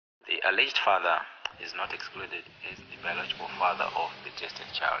alleged father is not excluded as the biological father of the tested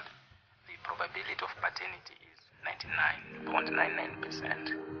child. The probability of paternity is 99.99%.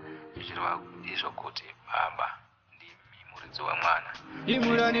 Izokuti baba ndimi muridzi wa mwana.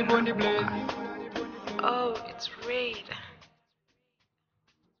 Oh, it's Raid.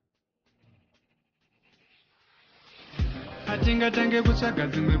 Atinga tange kutsvaga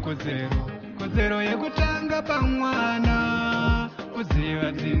dzimwe kodzero yekutanga pamwana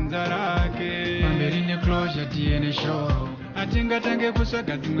kuziva dzinza rake pamberi neclosure DNA show. Atinga tange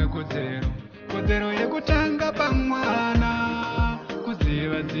kutsvaga dzimwe kodzero yekutanga pamwana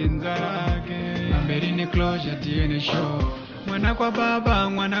kuziva dzinza rake pamberi neclosure DNA show. Mwana kwa baba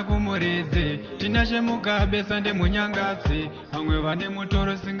mwana kumuridzi tinashe mugabe sande munyangatsi vamwe vane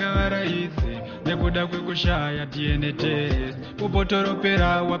mutoro singavaraidzi nekuda kwekushaya DNA test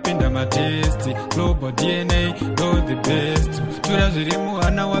upotoropera wapinda matesti global DNA go the best tura zviri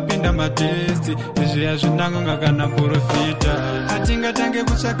muhana wapinda matesti izvi hazvinanganga kana profita. Atingatange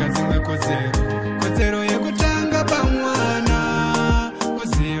kutsvaga dzimwe kodzero yekutanga pamwana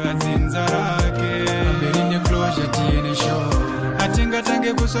kuziva dzinza rake pamberi neclosure DNA show.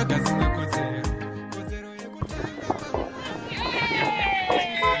 Atingatange kutsvaga dzimwe kodzero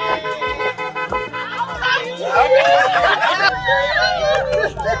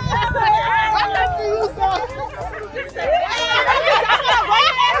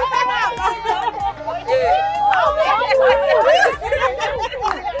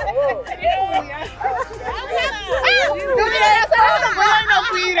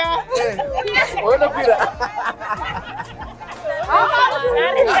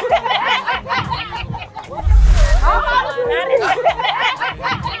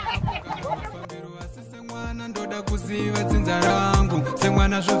ndoda kuziva dzinza rangu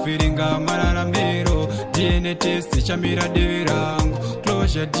semwana zvovhiringa mararamiro DNA test chamira devi rangu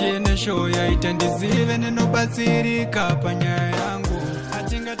closure DNA show yaita ndizive nenobatsirika panyaya yangu.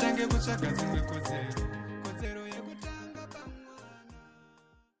 Atingatange kutsvaga dzimwe kodzero yekutanga pamwana.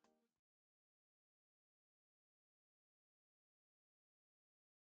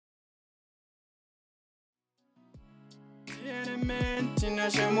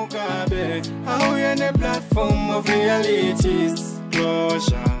 Tinashe mugabe auye ne platform of realities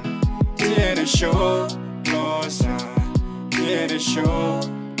closure DNA show closure DNA show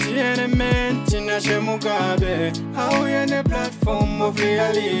tinashe mugabe auye ne platform of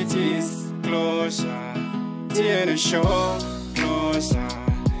realities closure DNA show closure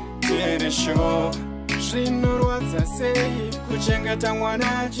DNA show zvinorwadza sei kuchengeta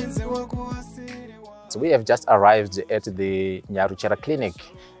mwana achinzi wakuwasiri. So we have just arrived at the Nyaruchera clinic.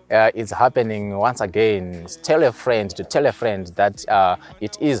 It's happening once again. Tell a friend to tell a friend that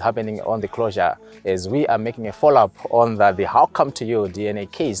it is happening on the closure, as we are making a follow-up on the How Come To You DNA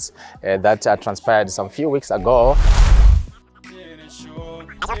case that transpired some few weeks ago.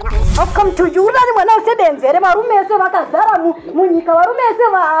 How come to you? Nani mwana usedenzere varume ese vakazara munyika varume ese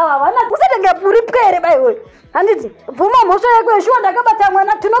havana usedenge puripwere baiwe. Handiti bvuma mhosva yako yeshuwa ndakabata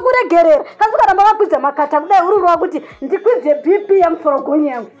mwana tinokuregerera asi karamba vakwidza makata kudai ururwa kuti ndikwidze BP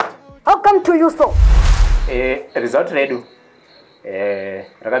yamuforogonya yangu. How come to you so? Result redu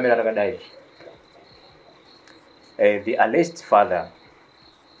rakamira rakadai. The alleged father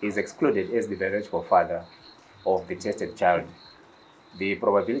is excluded as the biological father of the tested child. The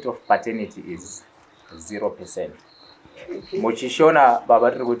probability of paternity is 0%. Mochishona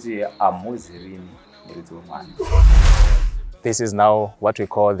baba tiri kuti amuzirini muridzi wemwana. This is now what we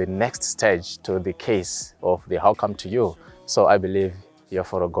call the next stage to the case of the How Come To You. So I believe your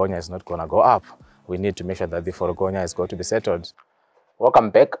Forogonya is not going to go up. We need to make sure that the Forogonya is going to be settled. Welcome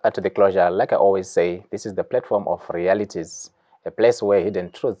back to the closure. Like I always say, this is the platform of realities, a place where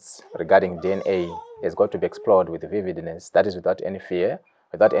hidden truths regarding DNA is going to be explored with vividness. That is without any fear,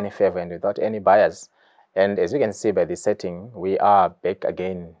 without any favor, and without any bias. And as you can see by the setting, we are back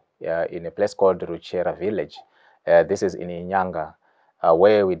again in a place called Ruchera village. This is in Inyanga,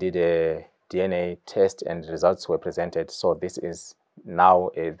 where we did a DNA test and results were presented. So this is now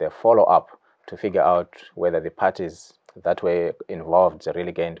the follow-up to figure out whether the parties that were involved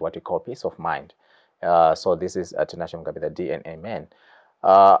really gained what we call peace of mind. So this is Tinashe Mugabe, the DNA man.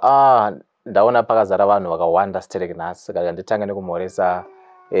 Ndaona pakazara vanhu vakawanda stereki nhasi saka nditanga nekumhoresa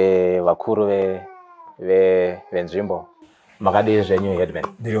vakuru venzvimbo. Makadini zvenyu headman?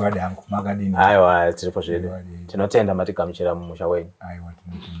 Ndiri wadangu makadini. Aiwa tiripo zvedu. Tinotenda matigamuchira mumusha wenyu. Aiwa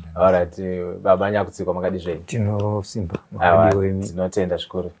tinotenda. Alright, baba nyakutsikwa makadini zvenyu? Tinosimba. Aiwa tinotenda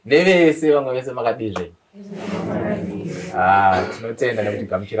zvikuru. Nevese vamwe vese makadini zvenyu? Tinotenda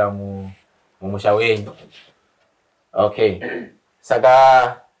nekutigamuchira mumusha wenyu. Okay.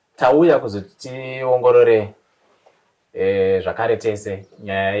 Saka tauya kuzoti tiongorore zvakare tese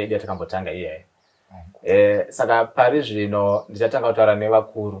nyaya yedu yatakambotanga iyayi. Saka pari zvino ndichatanga kutaura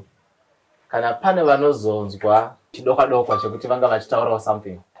nevakuru. Kana pane vanozonzwa chidokwa chekuti vanga vachitaurawo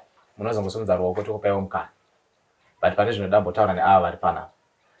something, munozongosimudza ruoko tokupaiwo mukana. But pari zvino ndambotaura neava vari panapa.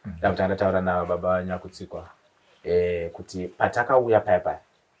 Ndambotaura nava baba Nyakutsikwa kuti patakauya paya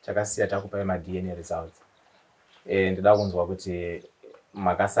takasiya takupai ma-DNA results. Ndida kunzwa kuti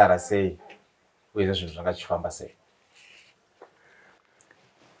makasara sei uye zvinhu zvanga zvichifamba sei.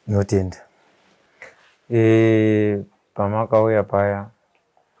 Notenda. Pamakauya paya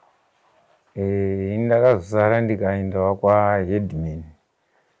ndakazosara ndikaendawo kwaheadman.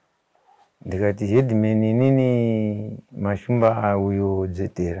 Ndikati headman, inini Mashumba uyo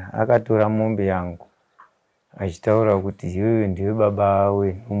Dzetera akatora mombe yangu achitaura kuti iwewe ndiwe baba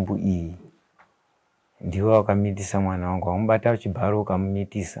wenhumbu iyi, ndiwe wakamitisa mwana wangu, wamubata chibharo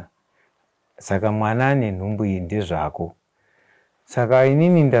ukamumitisa, saka mwana ane nhumbu iyi ndezvako. Saka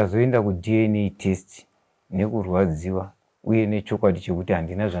inini ndazoenda ku-DNA test nekurwadziwa uye nechokwadi chekuti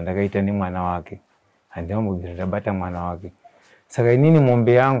handina zvandakaita nemwana wake, handina mbobvira ndabata mwana wake. Saka inini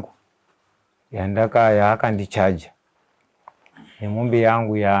mombe yangu yaakandichaja nemombe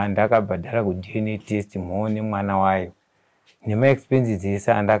yangu yandakabhadhara ku-DNA test mhoo nemwana wayo nema-expenses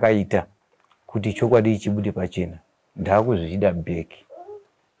ese andakaita kuti chokwadi chibude pachena, ndakuzvida back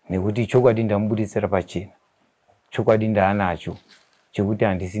nekuti chokwadi ndamubudisira pachena, chokwadi ndaanacho chekuti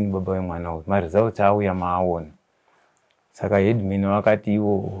handisini baba wemwana uyu, ma-results auya maaona. Saka headman wakati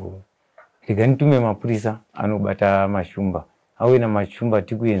iwo ndiganitume mapurisa anobata Mashumba, auye naMashumba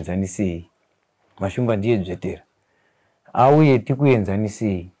tikuenzanisei. Mashumba ndiye Dzetera, auye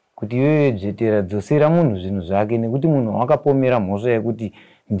tikuenzanisei kuti iwewe Dzetera dzosera munhu zvinhu zvake, nekuti munhu wakapomera mhosva yekuti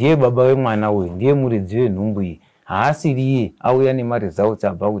ndiye baba wemwana uyu, ndiye muridzi wenhumbu iyi, haasiri iye. Auya nema-results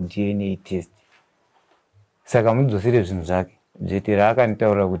abva ku-DNA test, saka mudzosere zvinhu zvake. Dzetera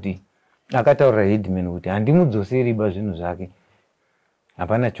akanditaura kuti, akataurira headman kuti handimudzoseri ba zvinhu zvake,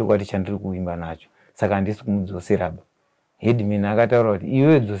 hapana chokwadi chandiri kuimba nacho, saka handisi kumudzosera ba. Headman akataura kuti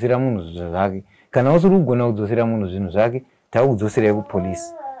iwewe dzosera munhu zvinhu zvake, kana usiri kugona kudzosera munhu zvinhu zvake, takudzoserai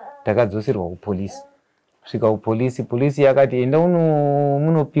kupolisi. Takadzoserwa kupolisi. Svika kupolisi, polisi yakati enda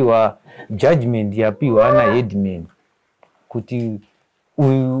munopiwa judgment yapiwa naheadman kuti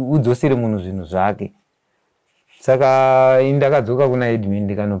udzosere munhu zvinhu zvake. Saka ndakadzoka kuna headman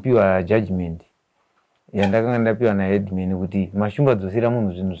ndikanopiwa judgment yandakanga ndapiwa naheadman kuti Mashumba dzosera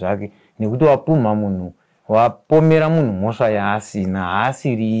munhu zvinhu zvake, nekuti wapumha munhu, wapomera munhu mhosva yaasina,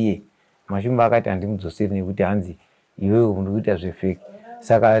 haasiri iye. Mashumba akati handimudzoseri nekuti hanzi iwewe uri kuita zvefake.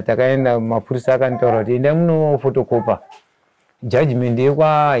 Saka takaenda, mapurisa akanditaura kuti enda munofotokopa judgment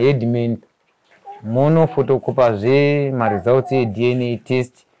yekwaheadman, munofotokopa ma-results e-DNA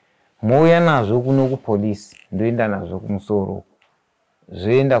test, mouya nazvo kuno kupolisi, ndoenda nazvo kumusoro.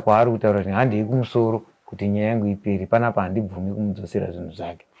 Zvoenda kwaari kutaura kuti handei kumusoro kuti nyaya yangu iperi, panapa handibvumi kumudzosera zvinhu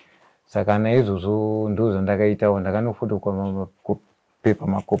zvake. Saka naizvozvo ndozvandakaitawo,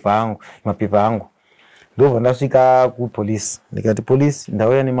 ndakanofotokopa mapepa angu. Ndobva ndasvika kupolisi, ndikati polisi,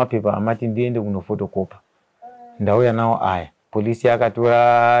 ndauya nemapepa amati ndiende kunofotokopa. Ndauya nawo aya. Polisi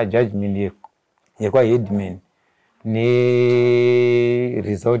akatora judgment yekwaheadman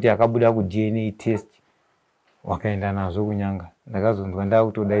neresult yakabuda ku-DNA test, wakaenda nazvo kunyanga. Ndakazonzwa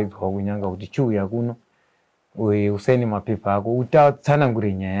ndakutodaidzwa kunyanga kuti chiuya kuno usaine mapepa ako,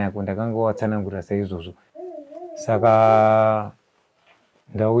 utatsanangure nyaya yako. Ndakanga watsanangura saizvozvo. Saka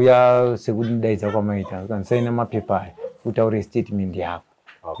ndauya sekuti ndidaidza kwamaita, usaine mapepa aya, utaure statement yako.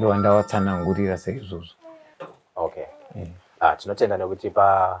 Ndo ndawatsanangurira saizvozvo. Okay. Tinotenda nekuti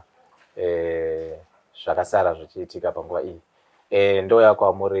zvakasara zvichiitika panguva iyi. Ndouya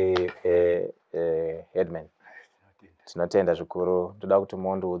kwamuri headman. Tinotenda zvikuru. Ndoda kuti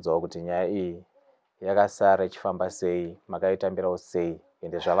mondiudzawo kuti nyaya iyi yakasara ichifamba sei, makaitambirawo sei,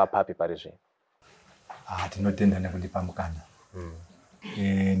 ende zvava papi pari zvino. Tinotenda nekundipa mukana.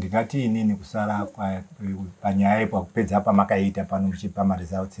 Ndingati inini kusara panyaya pakupedza pamakaita pano muchipa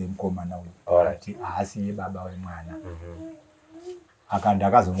ma-results emukomana uyu, kuti haasiye baba wemwana.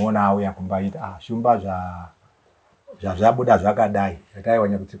 Ndakazomuona auya kumbaita Shumba zvazvabuda zvakadai, zvakaiwa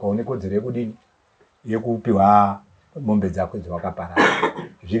Nyakutsika une kodzero yekudini, yekupiwa mombe dzako dzawakaparara.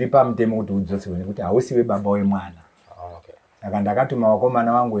 Zviri pamutemo kuti udzoserwe nekuti hausiwe baba wemwana. Saka ndakatuma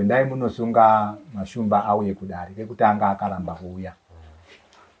vakomana vangu, endai munosunga Mashumba auye kudare, kekutanga akaramba kuuya.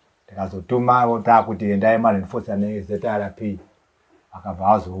 Ndikazotuma takuti endai ma-reinforcer neZRP, akabva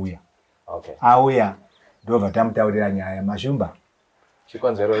azouya. Auya ndobva tamutaurira nyaya. Mashumba,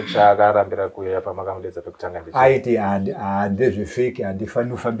 chikonzero chakarambira kuya pamakamudedza pekutanga ndicho aiti ndezvefeki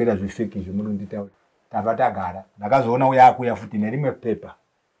handifaniri kufambira zvefeki izvi munonditaura tabva tagara ndakazoona uyakuya futi nerimwe pepa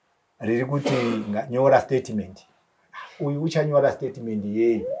riri kuti nyora statement uyu uchanyora statement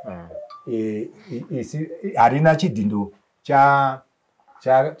yei harina chidhindo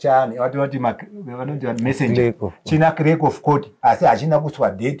messenger china crack of court asi hachina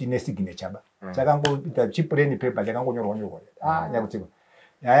kuswa date nesignature ba chakangoita chiplain paper chakangonyorwa nyakutsiva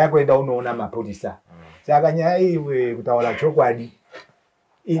nyaya kuenda unoona mapurisa saka nyaya iwe kutaura chokwadi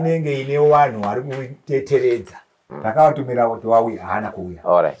inenge ine vanhu vari kuteteredza takavatumira kuti wauya haana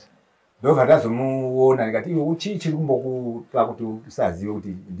kuuya ndobva ndazomuona ndikati iwe uchii chiri kumbokupa kuti usazive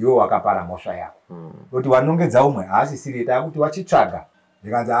kuti ndiwe wakapara mhosva yako kuti wanongedza umwe haasisiri takuti wachitsvaga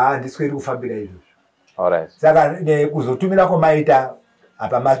ndikanzi handisweri kufambira izvozvo saka kuzotumira kwamaita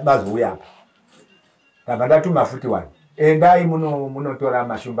apa mazouya apa tabva ndatuma futi wani endai munotora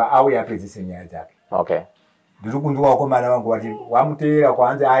mashumba auya apedzise nyaya dzake ndiri kunzwa wakomana vangu vati wamuteera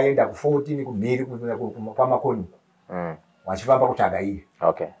kwanzi aenda ku14 kumhiri kwamakoni wachifamba kutsvaga iye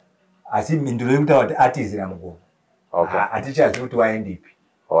asi minduro yekutaura kuti atizira mugomo hatichazivi kuti waendipi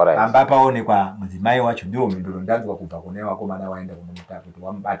pamba paonekwa mudzimai wacho ndiwo minduro ndanzwa kubva kune wakomana waenda kumuta kuti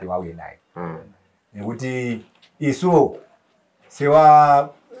wamubate wauye naye nekuti isuwo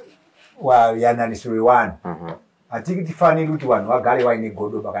sewayananisiro wewanhu hatikitifaniri kuti vanhu vagare vaine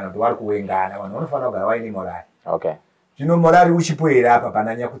godoba kana kuti vari kuwengana vanhu vanofanira kugara vaine morari zvino morari uchipoera apa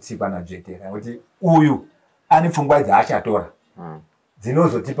pananya kutsikwa nadzvetera kuti uyu ane pfungwa dzaachatora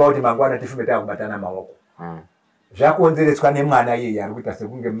dzinozotipa kuti mangwana tifume takubatana maoko zvakonzeretswa nemwana iyeye ari kuita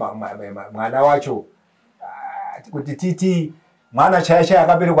sekunge mwana wacho kuti titi mwana chaya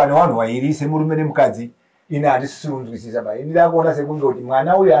akaberekwa nevanhu vairi semurume nemukadzi ine handisisiri kunzwisisa ba ini ndakuona sekunge kuti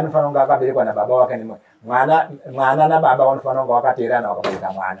mwana uyu anofanira kunge akaberekwa nababa wake mwana nababa vanofanira kunge vakateerana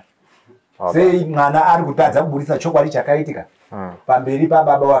vakabereka mwana sei mwana ari kutadza kuburisa chokwadi chakaitika pamberi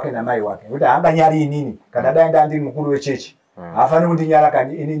pababa wake namai wake kuti haanganyari inini kana dai ndandiri mukuru wechechi hafaniri kundinyara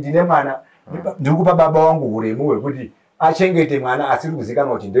kani ini ndine mwana ndiri kupa baba wangu huremu hwekuti achengete mwana asiri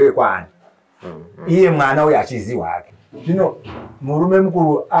kuzikanwa kuti ndewekwaani iye mwana uyu achiziwa hake zvino murume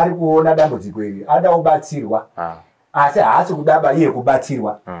mukuru ari kuona dambudziko iri ada kubatsirwa asi haasi kudaba iye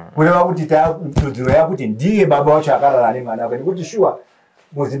kubatsirwa kureva kuti tudziro yakuti ndiye baba wacho akarara nemwana wake nekuti shuwa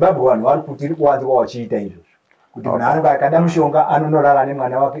muzimbabwe vanhu vari kuti iri kuwanzwa vachiita izvozvo kuti munhu anenge akada mushonga anonorara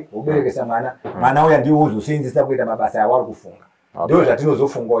nemwana wake woberekesa mwana uya ndiwo uzosenzesa kuita mabasa avari kufunga ndo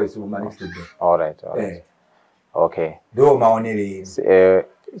zvatinozofungawo isu manext day ndo maonere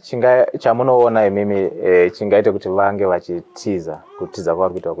chamunoona imimi chingaite kuti vange vachitiza kutiza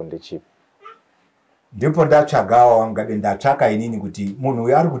kwavari kuita kundechipi ndipo ndatsvagawo ngabe ndatsvaka inini kuti munhu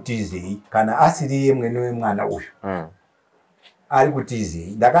uyu ari kutizei kana asiri iye mwene wemwana uyu ari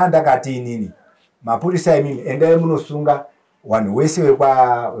kutizei ndakati inini mapurisa imimi endai munosunga wanhu wese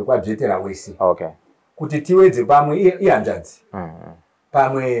wekwabvetera wese kuti tiwedze pamwe ihanzvadzi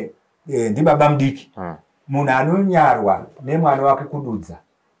pamwe ndibaba mudiki munhu anonyarwa nemwana wake kududza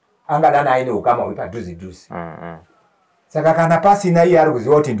angadana aine ukama huri padhuze dhuze saka kana pasina iye ari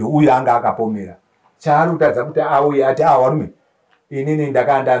kuziva kuti ndouyu anga akapomera chaari kutadza kuti auye ati varume inini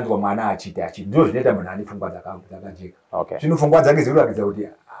ndakandanzwa mwana achiti ndo zvinoita munhu ane pfungwa dzakajeka zvino pfungwa dzake ziri kurakidza kuti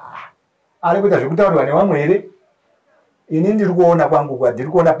ari kuita zvekutaurirwa nevamwe here ini ndiri kuona kwangu ndiri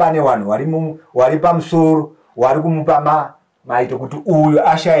kuona pane vanhu vari pamusoro vari kumupa maito kuti uyu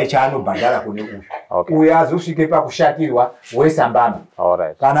ashaye chaanobhadhara kune uyu uyu azosvike pakushatirwa wesambama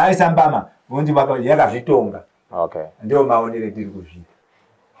kana aisambama vonzi yakazvitonga ndiwo maonere tiri kuzviita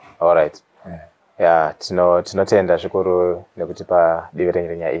tinotenda zvikuru nekuti padivi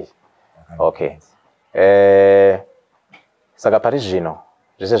renyaya iyi saka pari zvino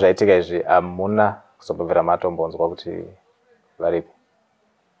zvese zvaitika izvi hamuna kuzombobvira matombonzwa kuti varipi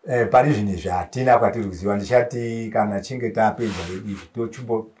pari zvino izvi hatina kwatiri kuziva ndichati kana chinge tapedza redii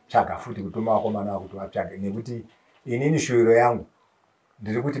tochimbotsvaga futi kutuma vakomana vakuti vatsvage nekuti inini shuviro yangu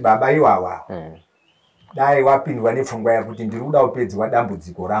ndiri kuti baba iwawa dai wapindwa nepfungwa yakuti ndiri kuda kupedzwa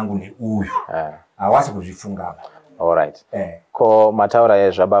dambudziko rangu neuyu hawasi kuzvifungaba ko mataura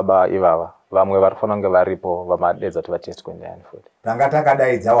ezvababa ivava vamwe vari kufanira kunge varipo vamadedza kuti vatestwe ndiani futi tanga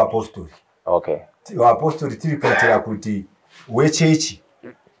takadaidza vapostori vapostori tiri kuitira kuti wechechi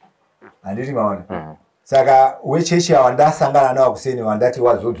handiti maona saka wechechi ava ndasangana nawo kuseni wandati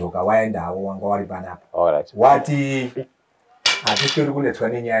wazodzoka waenda havo wanga wari panapa wati hatisweri kunetswa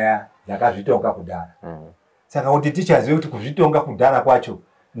nenyaya dzakazvitonga kudhara saka kuti tichazive kuti kuzvitonga kudhara kwacho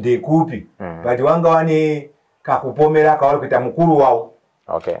ndekupi but wanga wane kakupomera kavari kuita mukuru wavo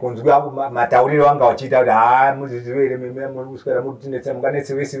Okay. Kunzwa matauriro wanga wachiita kuti muziziwere muri kuswera mutinetsa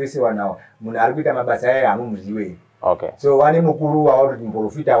munganetse wese wanawo munhu ari kuita mabasa aya hamuziwei. Okay. So wani mukuru wavo kuti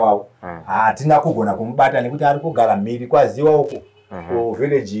muprofita wavo hatina kugona kumubata nekuti ari kugara mhiri kwaziwa uko ku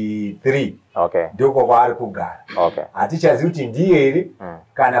village 3. Okay. Ndiko kwaari kugara. Okay. Hatichazivi kuti ndiye here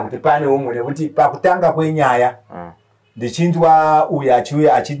kana kuti pane umwe nekuti pakutanga kwenyaya ndichinzwa uyu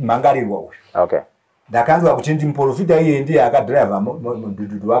achiuya achimhangarirwa uyu. Okay. Ndakanzwa kuti muprofita iye ndiye akadhiraivha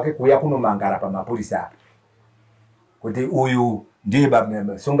mudhudhudhu wake kuuya kunomangara pamapurisa kuti uyu ndiye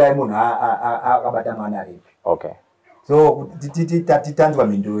sungai munhu akabata mwana ripi. Okay. So titanzwa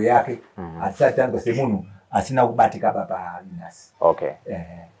mhinduro yake hatisati tanzwa semunhu asina kubatika painasi. Okay.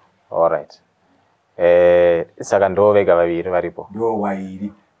 Alright. Saka ndovega vaviri varipo. Ndo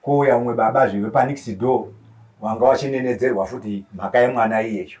wairi. Kuuya umwe baba zviwe panix door wanga wachinenedzerwa futi mhaka yemwana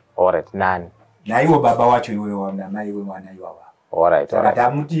iyecho. Alright. Nani? Naiwo baba wacho iwewo namai wemwana iwawa. Alright. Saka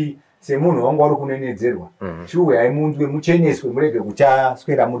tamuti semunhu wanga uri kunenedzerwa shuwe haimunzwe mucheneswe murege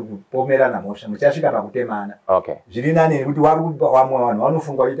kuchaswera muri kupomerana mhosva muchasvika pakutemana. Okay. Zviri nani nekuti vamwe vanhu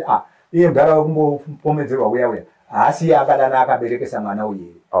vanofunga kuti iye mudhara wekumbopomedzerwa uya haasi akadana akaberekesa mwana uye.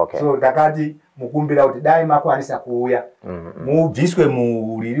 Okay. So ndakati mukumbira kuti dai makwanisa kuuya mubviswe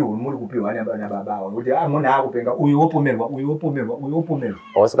muuriri huri kupiwa nababa avo kuti munhu akupenga uyu wopomerwa uyu wopomerwa uyu wopomerwa.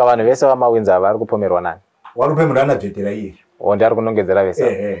 Osaka vanhu vese vamawinza vari kupomerwa nani? Vari kupomerwa nadzvetera iye. Ndi ari kunongedzera vese.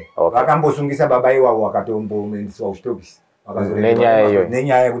 Okay. Vakambosungisa baba iwavo vakatomboendeswa kuchitokisi. Nenyaya iyoyo.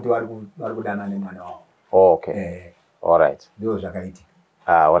 Nenyaya yekuti vari kudana nemwana wavo. Okay. Alright. Ndizvo zvakaitika.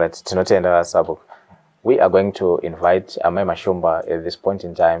 Alright. Tinotenda Sabu. We are going to invite Amai Mashumba at this point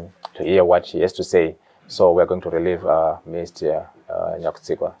in time to hear what she has to say. So we are going to relieve Mr.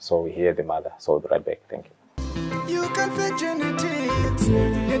 Nyakutsikwa. So we hear the mother. So we'll be right back. Thank you. You can fake genetics.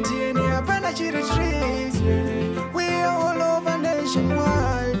 Your DNA upon a retreat. We are all over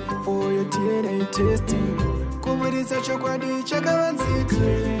nationwide for your DNA testing. Kuburitsa chokwadi chakavanzika.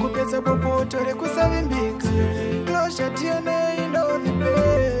 Kupedza popotore kusavimbika. Closure DNA know the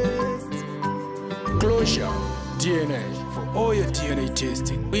best. Closure DNA for all your DNA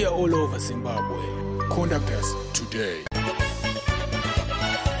testing. We are all over Zimbabwe. Contact us today.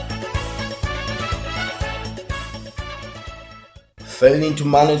 Failing to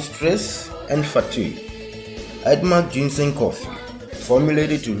manage stress and fatigue. Edma Ginseng Coffee,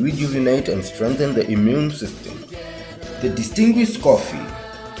 formulated to rejuvenate and strengthen the immune system. The distinguished coffee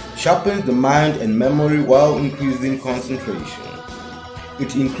sharpens the mind and memory while increasing concentration.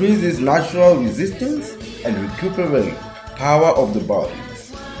 It increases natural resistance and recuperate power of the body.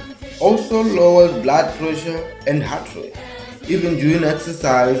 Also lowers blood pressure and heart rate, even during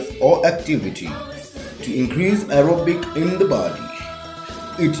exercise or activity, to increase aerobic in the body.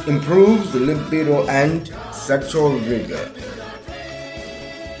 It improves the libido and sexual vigor.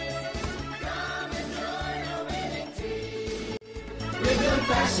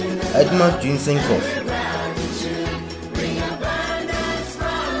 Edma Ginseng Coffee.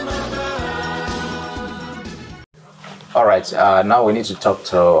 All right, now we need to talk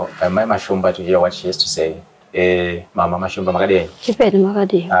to Amai Mashumba to hear what she has to say. Mama Mashumba makadei. Chipeni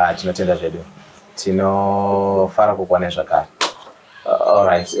makadei. Tinotenda zvedu. Tinofara kukwana zvakare. All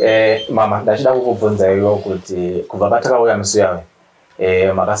right. Mama, ndachida kukubvunza iwo kuti kubva patakauya musi yawe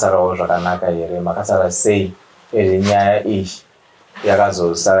makasarawo zvakanaka here, makasara sei nyaya iyi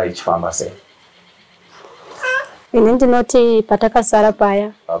yakazosara ichifamba sei? Ini ndinoti patakasara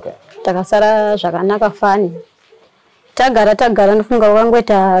paya. Okay. Takasara zvakanaka fani. Tagara ndofunga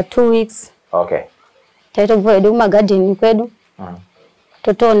wakangoita 2 weeks. Okay. Taitobva hedu kumagadheni kwedu.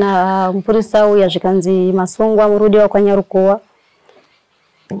 Totoona mupurisa uya zvikanzi Masungwa murudi wakwanyarukowa.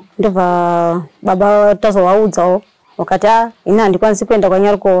 Ndobva baba tazovaudzawo wakati ini handikwanisi kuenda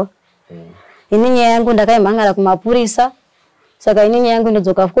kwanyarukowa. Ini nyaya yangu ndakaimhangara kumapurisa, saka ini nyaya yangu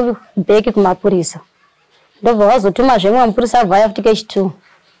ndodzoka bheki kumapurisa. Ndobva wazotuma zvemwe mupurisa abva after kechi 2.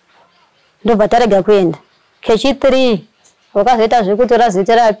 Ndobva tarega kuenda. Kechi 3 wakazoita zvekutora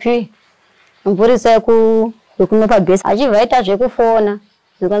zita rapi mupurisa yekunopa bhesi achivhaita zvekufona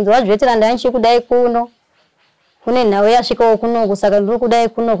zvikanzi wadzvetera ndanchi kudai kuno kune nhau yasvikawo kunoku saka ndiri kudai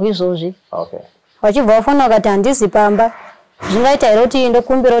kuno izvozvi. Okay. Wachibva wafona wakati handisi pamba zvingaita here kuti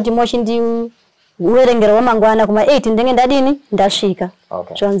ndokumbira kuti mochi ndiverengerawo mangwana kuma 8 ndenge ndadini ndasvika.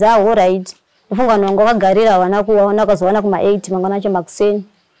 Okay. Zvanzi alright. Ufunga wangu wakagarira wana kazowana kuma 8 mangwana acho makuseni.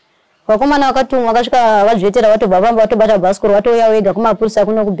 Wakomana wakatumwa wakasvika vadzvetera watobva pamba watobata bhasikoro watouya wega kumapurisa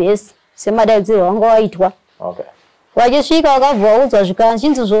kuno kubhesi semadaidziro wanga waitwa. Okay. Wachisvika wakabva waudzwa zvikanzi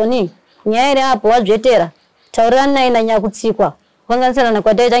chinzi zvoni nyaya iri apo wadzvetera taurirani naye Nyakutsikwa wakanganisirana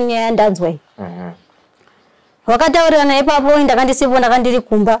kwataita nyaya yandanzwa iyi. wakataurirana ipapo ndakandisipo ndakandiri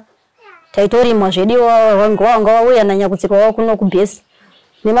kumba taitorimwa zvediwa wanga wauya nanyakutsika wao kuno kubhesi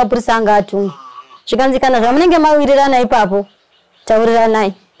nemapurisa anga atumwa zvikanzikana zvamunenge mawirirana ipapo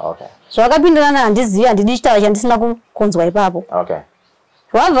tauriranai zvakapindirana handizivi handidi chitaura chandisina kukonzwa ipapo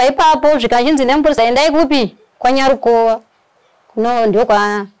wabva ipapo zvikachinzi nemapurisa endai kupi kwaNyarukowa kuno ndio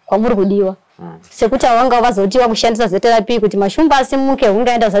kwamuri kudiwa sekuti wanga vazotiwa kushandisa zeterapi kuti mashumba asimuke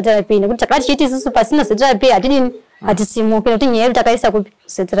ungaenda zeterapi nekuti takati chiti isusu pasina zeterapi hatidini hatisimuke kuti nyaya takaisa kupi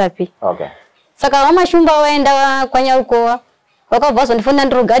zeterapi saka vamashumba waenda kwaNyarukowa wakabva zvondifunda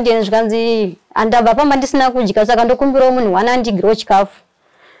ndiro guardian zvikanzi andabva pamba ndisina kudya saka ndokumbirawo munhu wana ndigiro chikafu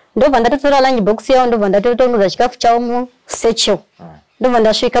ndobva ndatotora lunch box yavo ndobva ndatotongedza chikafu chavo musecho ndobva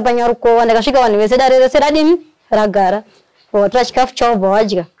ndasvika paNyarukowa ndakasvika vanhu vese dare rese radini ragara watora chikafu chavo bva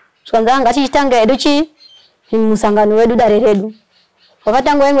wadya zvikanzi anga tichitanga hedu musangano wedu dare redu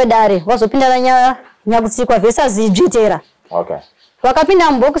wakatanga wemwe dare wazopinda nyakutsikwa vese azidzvitera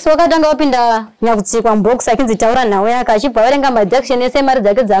wakapinda mubox wakatanga wapinda nyakutsikwa mubox akinzi taura nawe yake achibva varenga madhaction ese mari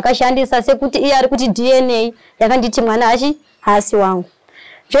dzake dzaakashandisa sekuti iye ari kuti DNA yakanditi mwana hasi wangu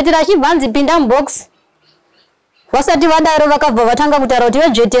zvotira achibva nzi pinda mubox vasati vadaro vakabva vatanga kutaura kuti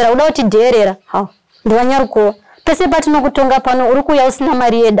wedzvetera uda kuti dherera ndiwaNyarukowa pese patinokutonga pano uri kuya usina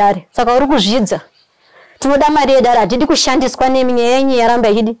mari yedare saka uri kuzvidza tinoda mari yedare hatidi kushandiswa neminye yenyu yaramba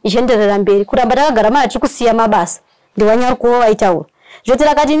ichienderera mberi kuramba takagara mari tiri kusiya mabasa ndiwaNyarukowa vaitaura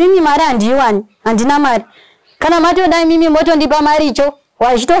zvotira kati mimi mari handiiwani handina mari kana matoda mimi motondipa mari icho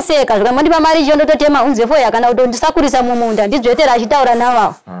wachitoseka zvikamonipa mari icho ndototema unze foya kana kutondisakurisa mumunda ndidzvetera achitaura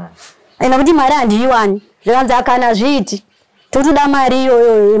navavo aina kuti mari handiiwani zvikanzi akana zviiti totoda mari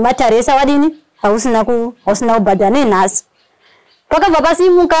iyoyo yemataresa wadini hausina kubhadhara nenhasi pakabva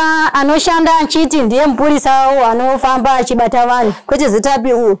pasimuka anoshanda achiti ndiye mupurisa wavo anofamba achibata vanhu kwete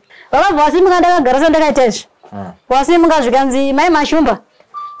zetapi uwo vakabva vasimuka ndakagara sandakaita izvi wasimuka zvikanzi mai mashumba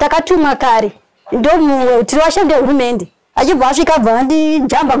takatumwa kare ndomuwe tiri vashandi vehurumende achibva asvika bva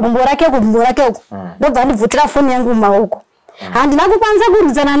andijamba gumbo rake uko ndobva andibvutira foni yangu mumaoko handina kukwanisa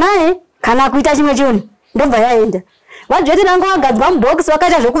kurwidzana naye kana kuita chimwe chinhu ndobva yaenda vadzveti rangu vagadzwa mubox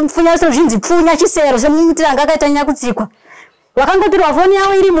vakaita zvokupfunya zvinzi pfunya chisero semutira anga akaita nyakutsikwa vakangotirwa foni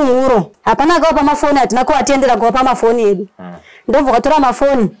yavo iri muhuro hapana akavapa mafoni hatina kuvatendera kuvapa mafoni edu ndobva vatora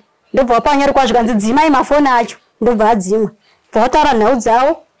mafoni ndobva vapanyaruka zvikanzi dzimai mafoni acho ndobva adzimwa bva vataura nhau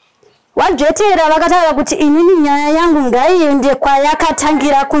dzavo vadzvetera vakataura kuti inini nyaya yangu ngaiende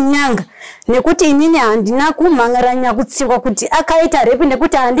kwayakatangira kunyanga nekuti inini handina kumhangara nyakutsikwa kuti akaita repi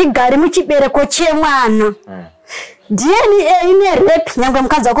nekuti handigari muchibereko chemwana DNA ine repi nyangwe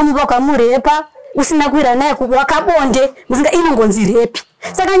mukadzi wako muba kwamurepa usina kuira naye wakabonde musinga inongonzi repi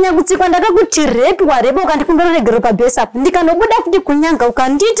saka nyakutsikwa ndakakuti repi warepa ukandikundororegero pabhesi apo ndikanobuda futi kunyanga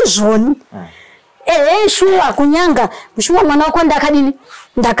ukanditi zvoni shuwa kunyanga mushuwa mwana wako ndakadini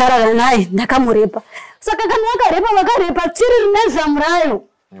ndakarara naye ndakamurepa saka kana vakarepa tsiri rinezamu rayo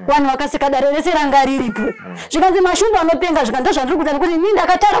vanhu vakaseka dare rese ranga riripo zvikanzi mashumba anopenga zvikando zvandiri kuita nekuti ini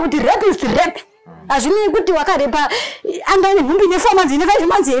ndakataura kuti repi is repi hazvinei kuti wakarepa anga ine nhumbi nefoma dzine 5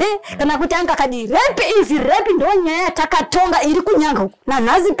 months here kana kuti anga kadi repi is repi ndo nyaya yatakatonga iri kunyanga uko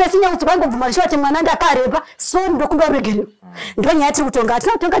nanhasi pesi nyakutsikwa ngobvuma rishiwa kuti mwana ndakarepa so ndokumba regerero ndo nyaya tiri kutonga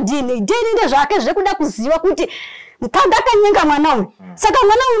hatina kutonga DNA ndezvake zvekuda kuziva kuti pandakanyenga mwana uyu saka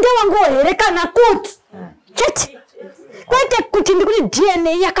mwana uyu ndewanguwo here kana kuti chete kwete kuti ndikuti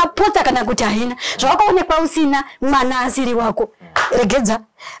DNA yakapotsa kana kuti haina zvakaonekwa usina mwana asiri wako regedza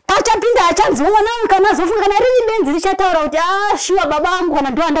pachapinda achanzi mwana uyu kana azofunga kana riri benzi richataura kuti shuwa baba angu kana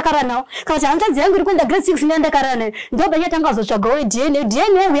ndo andakara nawo kana kuti hanzvadzi yangu iri kuenda grade 6 ndandakara nayo ndoba chatanga azotsvagawo DNA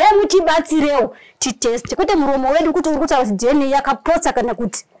uye mutibatsirewo titest kwete muromo wedu kuti uri kutaura kuti DNA yakapotsa kana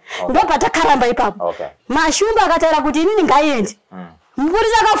kuti ndo patakaramba ipapo mashumba akataura kuti inini ngaiende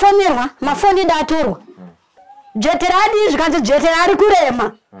mupurisa akafonerwa mafoni datorwa jeteradi zvikanzi jeterari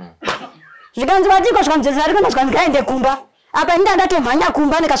kurema zvikanzi vatiko zvikanzi jeterari kurema zvikanzi ngaende kumba apa inda ndatomhanya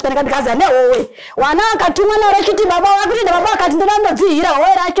kumba ndikasvika ndikaza nehowe wana akatumwa narechiti baba wakuti baba akati ndodandodzihira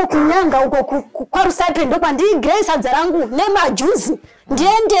howe racho kunyanga uko kwarusape ndokwandiri grace sadza rangu nemajuzi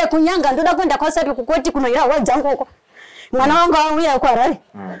ndiende kunyanga ndoda kuenda kwarusape kukoti kunohira howe dzangu uko mwana wangu auya uko harare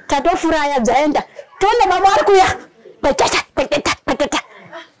tatofuraya dzaenda tone baba ari kuya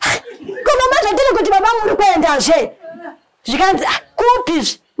kumama zvatiri kuti baba muri kuendazve zvikanzi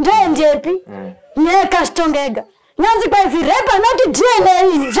kupi ndoendepi nekastongega nyanzi kwaizi repa noti DNA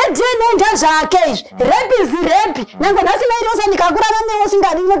iyi zvedna ndazvake izvi repi izi repi nyange nhasi mairosa ndikakurana newo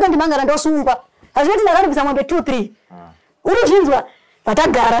singadi inokondimangara ndosungwa hazvoti ndakaripisa mwambe 2-3 uri zvinzwa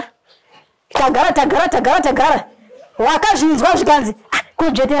vatagara tagara wakazvinzwa zvikanzi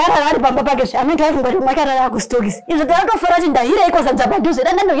kujeterara ari bamba pake amenti aifunga kuti mwakarara kustokisi izvo taratofara kuti ndahira iko sadza padhuze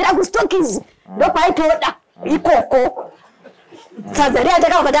dandandohira kustokisi ndopaitoda ikoko sadza riya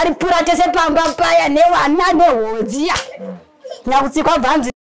takavati ari pura tese pamba paya nevana nehodziya nyakutsikwa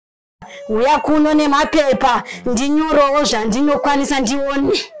bvanzi uya kuno nemapepa ndinyorowo zvandinokwanisa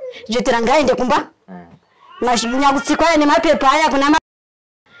ndione jetera ngaende kumba nyakutsikwa nemapepa aya kuna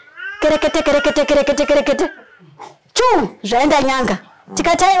kerekete chu zvaenda nyanga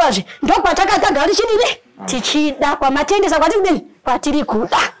tikataivazve ndokwatakatagari chidini tichida kwamatendesa kwatikudini kwatiri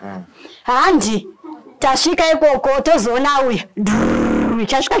kuda handi tasvika ikoko tozoona uya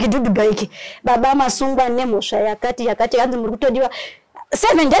chasvika chidhudhubaiki baba masungwa nemhosva yakati hanzi muri kutodiwa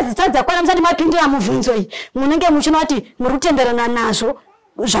 7 days dzisati dzakwana musati mapindira mubvunzo iyi munenge muchinoti muri kutenderana nazvo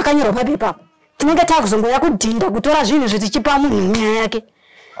zvakanyorwa papepa tinenge takuzongoya kudhinda kutora zvinhu zvitichipa munhu nyaya yake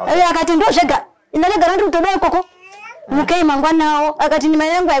uye akati ndozvega inanegara ndiri kutoda ikoko mukei mangwanawo akati ndima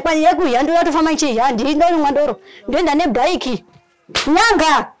yangu haikwani yekuhya ndoyatofamba ichihya ndindori mwandoro ndoenda nebhaiki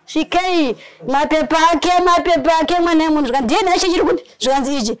nyanga svikei mapepa ake mwana wemunhu zvikanzi DNA chiri kuti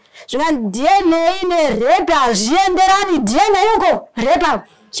zvikanzi ichi zvikanzi DNA nerepa hazvienderani DNA uko repa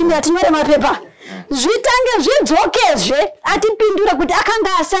chimira tinyore mapepa zvitange zvidzokezve atipindura kuti akanga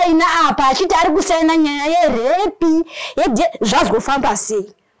asaina apa achiti ari kusaina nyaya yerepi zvazofamba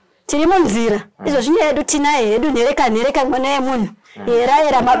sei tiri munzira izvo zvinya yedu tina hedu nhereka mwana wemunhu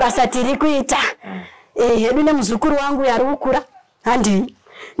era mabasa tiri kuita hedu nemuzukuru wangu yari kukura handi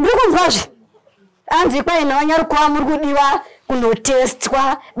ndiri kumvazve anzi kwaina wanyari kuva muri kudiwa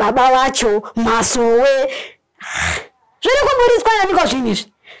kunotestwa baba vacho masowe zviri kumburiswa naniko zvinhu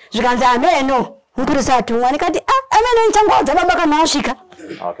izvi zvikanzi ameno mupurisa atumwa ndikati ameno nichangoudza baba kana asvika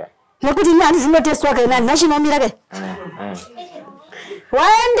nekuti ini handisi ndotestwa kaina handinachinomira kai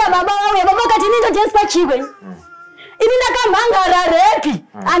waenda baba wawe baba kati nindotestwa chikwe ini ndakamhangara repi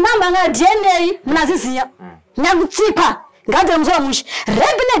anamhangara DNA munaziziya nyakutsikwa ngadzira musoro mushi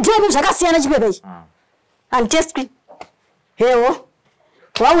repi nedna zvakasiyana chipepa ichi handitestwi hewo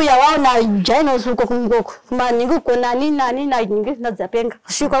wauya waona jainosuko kungoko kumanhinguko nani nainhingi nadzapenga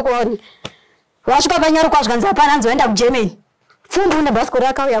kusvika kwaoni wasvika panyaro kwazvikanzi hapana anzoenda kugermany pfumbu nebhasikoro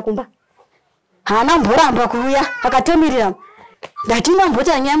akauya kumba haana mboramba kuuya akatomirira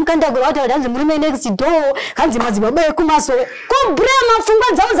ndatinomboita nyaya mukandagura wati hanzi murume next door hanzi madzibaba ekumasowe kubrema pfungwa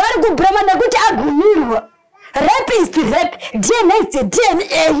dzavo dzavari kubrema nekuti agumirwa rapist rap DNA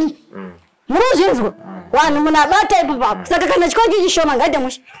DNA munozvinzwa vanhu munabata ipapapo saka kana chikwacho chishoma ngaite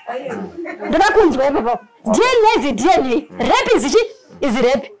mushi ndoda kunzwa ipapapo DNA rap is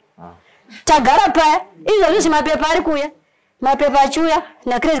rap tagara paya izvozvo zvimapepa ari kuuya mapepa achiuya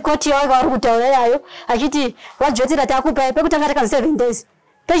nacredit court yavo vari kutaura yayo achiti wadzvetera takupai pekutanga takanzi 7 days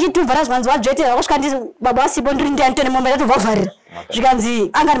pechitubvara zvikanzi wadzvetera kusvika ndisi baba wasipo ndiri ndianitone mombe ndatobva kuvharira zvikanzi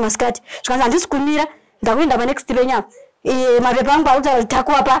angari masikati zvikanzi handisi kumira ndakuenda panext penyapa mapepa angu akutaura kuti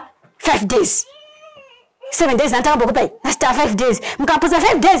takuwapa 5 days 7 days natakambokupai asita 5 days mukaputsa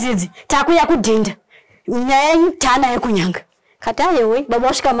 5 days idzi takuya kudhinda nyaya yenyu taanayo kunyanga kati ayewe baba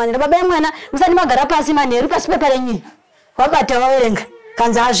wasvika manera baba yemwana musati magara pasi manheru pasi pepa renyini wabata waverenga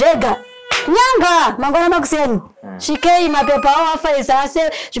kanzi azvega nyanga mangwana makuseni svikei mapepa avo afaisa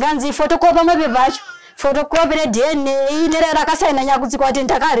ase zvikanzi fotokopa mapepa acho fotokopi redna nerera rakasaina nyakutsikwa kuti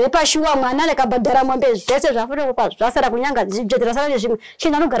ndakarepa shuwa mwana rekabhadhara mombe zvese zvafotokopa zvasara kunyanga zvijetera sara nezvimwe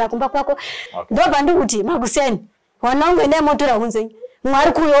chinhu anogara kumba kwako ndobva ndikuti makuseni wana wangu enda motora hunzenyu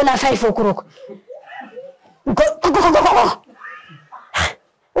mwari kuiona 5 okuroko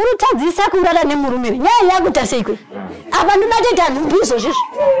urutadzisa kurara nemurume nyaya yakuita seikwe apa ndinatoita nhumbizo zvizvo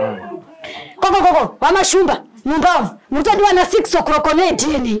kokokoko vamashumba mumbamo mutodiwa na 6 okuroko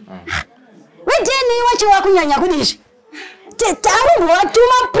nedna wedna wacho wakunyanya kudizvi tarumbwa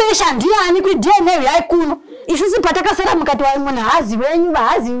watuma pressure ndiani kudna yaikuno isusu patakasara mukati wamunhazi wenyu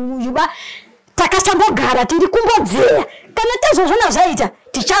vahazi yuba takasambogara tiri kumbodzeya kana tazozvona zvaita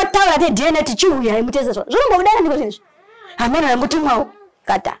tichataura nedna tichiuya imutezezva zvinombodana ndiko zvinizvi hameno yamutumwawo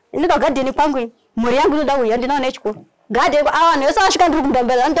kata ndika gadeni kwangu mhuri yangu inoda kuuya ndinawo nechikoro gadeni avanhu vese vasvika ndiri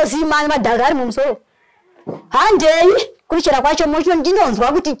kundambera ndozima madhaga ari mumusoro handei kurichera kwacho mocho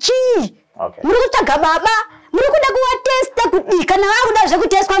ndinonzwa kuti chii muri kutsvaga baba muri kuda kuvatesta kudii kana vakuda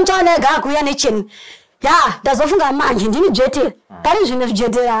zvekutestwa muchaona ega akuuya necheni ya ndazofunga manje ndini jetera kari zvimwe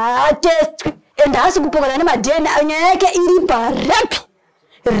zvijetera haatestwi ende haasi kupokana nemadna nyaya yake iri parapi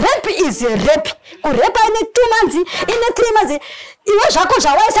rap is rap kurepa ine 2 months ine 3 months iwe zvako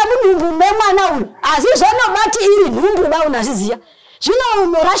zvawaisa munhumbu memwana uyu asi zvanobati iri nhumbu ba unazviziya zvino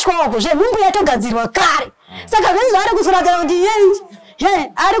unorashwa wako zvenhumbu yatogadzirwa kare saka zvese zvaari kusuratira kuti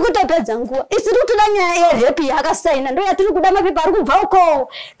He, ari kutopedza nguwa. Isiri kutoda nyaya yerepi yakasaina. Ndo yatiri kuda mapepa ari kubva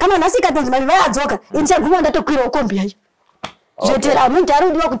uko. Kana nasika tanzi mapepa yadzoka, indichaguma ndatokwira ukombi yacho. Jetera muntu ari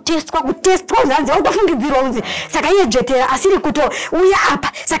kudiwa kutestwa zvanzi autofungidzirwa unzi. Saka iye jetera asiri kuto uya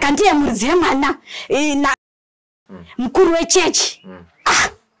apa. Saka ndiye mudziye mwana. Mukuru wechechi.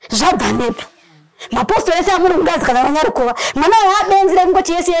 Zvabvanepa. Maposto ese amurungazi kana vanyarukova. Mwana wabenzire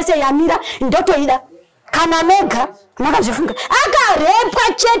kungoti yese yamira ndotoida. Kana mega makazvifunga akarepwa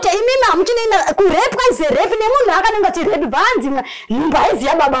chete imimi hamuchinoenda kurepwa ize repi nemunhu akananga kuti repi bvanzi nhumbu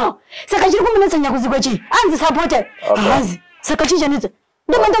haiziya baba saka chiri kumunetsa nyakuzikwa chii anzi supported hazi saka chichanetsa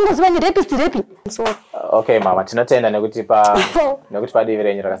ndomandangoziva ni rapist repi okay mama tinotenda nekuti padivi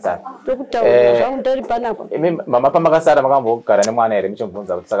renyu rakasara tokutaura zvangu ndori panapa mama pamakasara makambogara nemwana here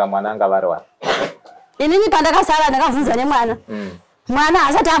muchimubvunza kuti saka mwana anga vari wani inini pandakasara ndakabvunza nemwana mwana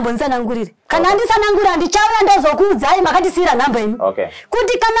asati ambondisanangurire kana andisanangurira ndichauya ndozokuudzai makatisiyira nhamba imi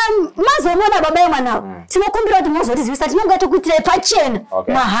kuti kana mazomona baba yemwanawo tinokumbira kuti mozotizivisa tinonga tokuitirai pachena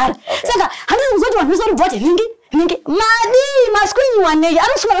mahara saka handisi kuzoti vanhu vesoribvoti ningi madi maswinyiwa nei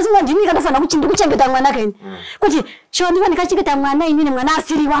anosuma kasimwa ndini kandofanira kuchengeta mwana kaini kuti shondiva ndikachengeta mwana inini mwana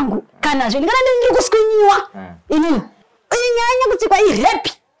asiri wangu kanazve ndikana ndiri kuswinyiwa inini inyanya kutsikwa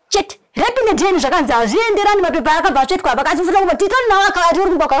irepi chete repi nedheni zvakanzi hazvienderani mapepa akabva atsvetwa apa kasi futa kuva titori nawo akavati uri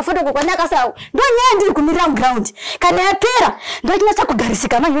kubva kwafotoko kwandakasawo ndo nyaya ndiri kumirira muground kana yapera ndochinatsa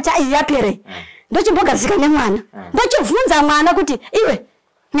kugarisika manyoti ai yapere ndochimbogarisika nemwana ndochibvunza mwana kuti iwe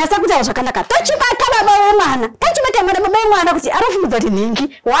nyasa kutaura zvakanaka tochibata baba wemwana tochibata mwana baba wemwana kuti arofungidza kuti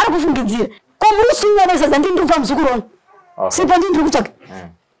nhingi waari kufungidzira ko muri kusunyanesaza ndiri ndiri pamuzukurona sipa ndiri ndiri kutsvaga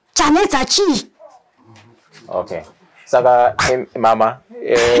chanetsa chii saka mama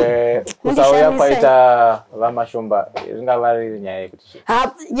kusauya kwaita vamashumba ringava riri nyaya yekuti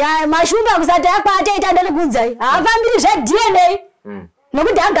mashumba kusati akwata ita ndarikuudzai haafambiri zvedna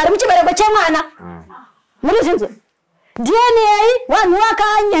nokuti agari muchibereko chemwana munozvinzwa DNA vanhu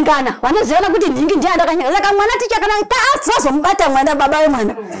vakanyengana vanozivana kuti nhingi ndiye andakanyengana saka mwana tichakana taazozomubata mwana baba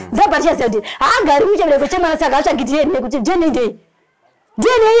wemwana ndopatichaziva kuti haagari muchibereko chemwana saka atsvagi DNA kuti DNA ndei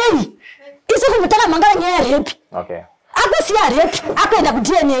DNA yei isi kumutaka mangara nyaya repi akusiya repi akuenda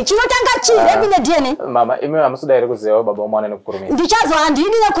kuDNA chinotanga chii repi neDNA mama imi hamusuda here kuziva baba wemwana nekukurumidza ndichazo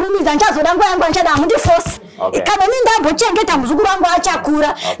handini nekurumidza ndichazoda nguva yangu ndichada hamundifosi kana ndambochengeta muzukuru wangu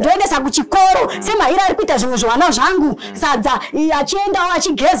achakura ndoendesa kuchikoro semahira ari kuita zvimwe zvivana zvangu sadza achiendawo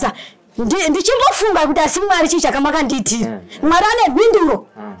achigeza ndichimbofunga kuti asi mwari chii chakamakanditira mwari ane mhinduro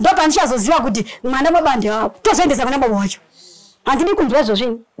ndopandichazoziva kuti mwana mabandi avo tozoendesa kuna baba wacho handidi kunzwa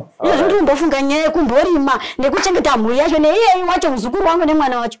zvozvini izvo ndimbofunga nyaya yekumborima nekuchengeta mhuri yacho neiyei wacho muzukuru wangu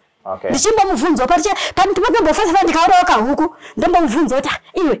nemwana wacho ndichimbomubvunza pambofasafa ndikaurawo kahuku ndombomubvunza kuti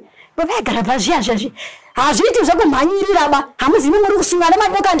iwe baba yagara pazviya zvazvi hazviiti zvekumhanyirira hamuzivi muri kusungana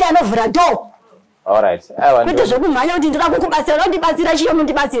madoka ndi anovhura dho kwete zvekumhanya kuti ndira kukubatsira nondibatsira chiyo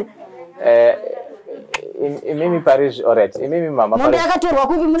mundibatsira imimi parish alright imimi mama mombe yakatorwa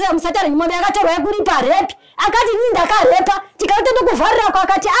kupi musatari mombe yakatorwa yakuri parepi akati ini ndakarepa tikatoenda kuvharira kwa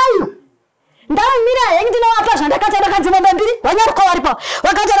akati ayu ndamira hengi ndinowapa zvandakatara kadzima mbiri wanyaruka waripo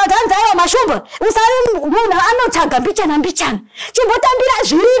wakatara tanza ayo mashumba usari munhu anotsvaga mbichana chimbotambira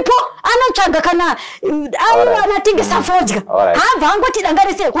zviripo anotsvaga kana anatengesa fodya habva angoti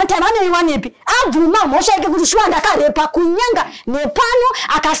dangarise watama anoiwanepi abvuma mhosva yake kuti shuwa ndakarepa kunyanga nepano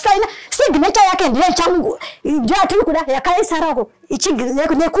akasaina signature yake ndeyechangu ndiyatiri kuda yakaisarako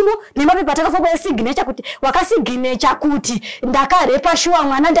nekuno nemapepa takafoba esignature kuti wakasignature kuti ndakarepa shuwa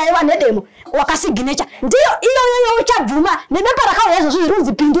mwana ndaiva nedemo wakasignature ndiyo iyoyoyo uchabvuma nebepa rakauya izvozvo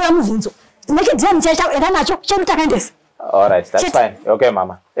irunzi pindu yamubvunzo nechidzeni chaenda nacho chedu takaendesa alright that's fine okay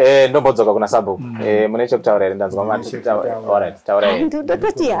mama ndombodzoka kuna sabu mune chekutaura here ndanzwa mama alright taura here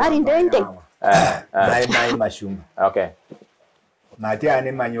ndototi hari ndoende mai mashumba okay mati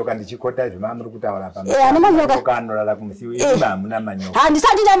ane manyoka ndichikota zvima muri kutaura ane manyoka kanorara kumusiwo iba hamuna manyoka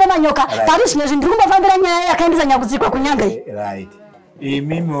handisati ndane manyoka pari zvinezvi ndiri kumbofambira nyaya yakaendesa nyakutsikwa kunyanga iyi right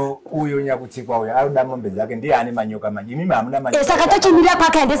imimi uyo nyakutsikwa uyo aruda mombe dzake ndiye ane manyoka manyi imimi hamuna manyoka saka tochimirira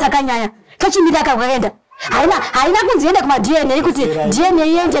kwakaendesa kanyaya tochimirira kwakaenda haina kunzi ende kumaDNA kuti DNA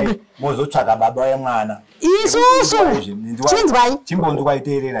iende mozotsvaka baba wemwana isusu chinzwai chimbonzwa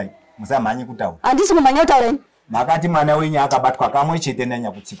iteererai musamhanyi kutaura handisi kumhanya kutaura ini makati mwana wenyu akabatwa kamwe chete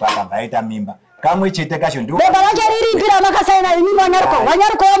nanyakutsikwa akabva aita mimba kamwe chete kacho ndo baba vachariripira makasaina imi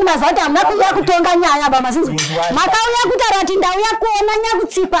vanyaruko munazati hamuna kuuya kutonga nyaya bamazinzi makauya kutarati ndauya kuona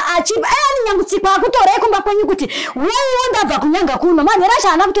nyakutsikwa achipa nyakutsikwa akutorei kumba kwenyu kuti weiwo ndabva kunyanga kuno manhera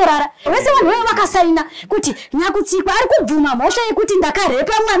chaana kutorara vese vanhu vevo vakasaina kuti nyakutsikwa ari kubvuma mhosva yekuti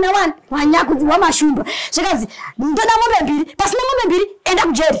ndakarepa mwana wamashumba zvikanzi ndoda mombe mbiri pasina mombe mbiri enda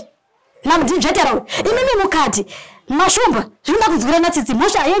kujeri namudinzveterawe imimi mukati mashumba zvinoda kudzura natsitsi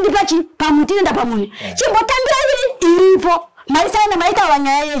mhosva haiendi pamuti inoenda pamunhu chimbotambira iripo maisaina maitaura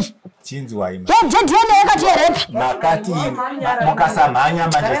nyaya yeyi jedhiene yakati yerepi makati mukasamhanya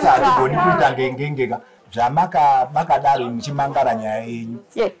manje sahatigoni kuita ngengengeka zvamakadaro muchimangara nyaya yenyu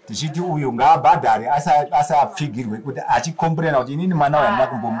tichiti uyu ngaabhadhare asapfigirwe kuti achikomburena kuti inini mwana uyu handina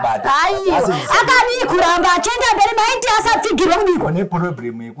kumbomubata akadii kuramba achienda mberi maiti asapfigirwe kudiko one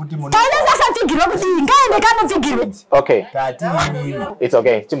problemu yekuti tainezi asapfigirwe kudii ngaende kanopfigirwe okay it's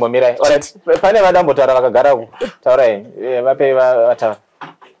okay chimbomirai alright pane vadambotaura vakagara taurai vapei vataura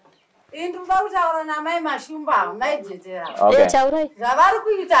Indruda kutaura namai mashumba mai jetera. Taurai. Zvavari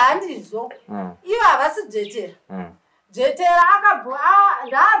kuita handizvo. Ivo havasi jetera. Jetera akabva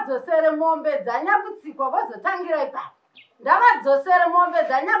ndaadzosere mombe dzanyakutsikwa vozotangira ipapo. Ndavadzosere mombe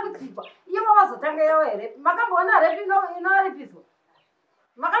dzanyakutsikwa ivo vozotangira repi. Makamboona repi inoripiswa.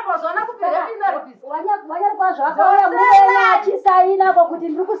 Makambozoona kuti repi inoripiswa. Wanyarikwa zvakauya muena achisaina kuti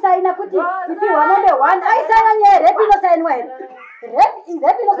ndiri kusaina kuti ipihwa mombe 1 aisaina nyaya repi inosainwa here.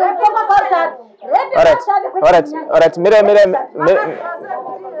 Alright, mira.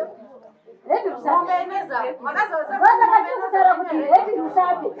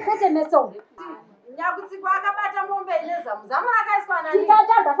 Nyakutsikwa akabata mombe inezamu zamu rakaiswa nani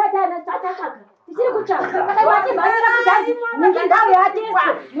tichiri kutsvaka vakaivatimhanyira kujanzi ningi ndau yateswa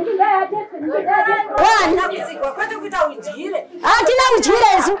kwete kuita udyire hatina udyire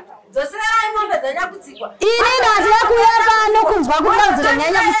isu dzoserai mombe dzanyakutsikwa ini ndatina kuuya pano kunzwa kuti vanzira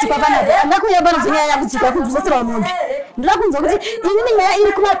nyaya nyakutsikwa panapa handina kuuya pano nyaya nyakutsikwa kunzwesera mombe ndinoda kunzwa kuti inini nyaya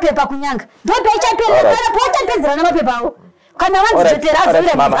iri kumapepa kunyanga ndope ichapera pochapedzera namapepa awo kana vanzijetera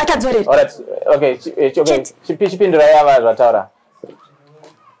azorere munhu achadzorera chipindurai ava zvataura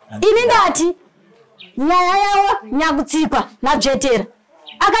ini ndati nyaya yavo nyakutsikwa nadzvetera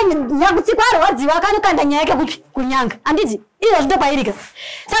nyakutsikwa arwadziwa akanokanda nyaya yake kupi kunyanga handiti izvo zvitopairika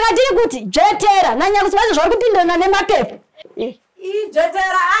saka tiri kuti dzvetera nanyakutsikwa izvo zvari kupindirana nemapepo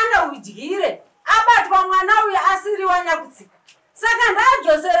ijetera ane udyire abatwa mwana uyu asiri wanyakutsikwa saka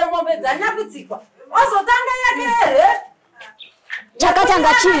ndaadzosere mombe dzanyakutsikwa ozotanga yake here chakatanga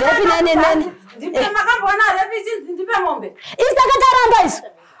chii repi nenenene ndipe makamboona repi chinzi ndipe mombe isi takataramba isu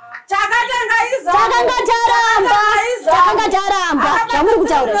chakatanga taramba zvamuri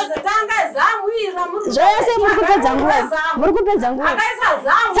kutaura zvose muri kupedza nguva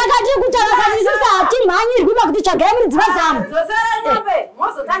saka tiri kutaura kuti isusu hatimhanyirwi pakuti tsvagai muri dziva zamu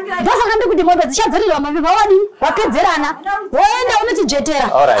ndosaka ndikuti mombe dzichadzorirwa mapepa wadini wapedzerana woenda unotijetera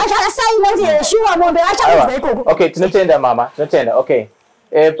achakasaina kuti shuwa mombe achakudzwa ikoko okay tinotenda mama tinotenda okay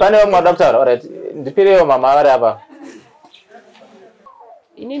pane vamwe vada kutaura alright ndipirewo mama vari apa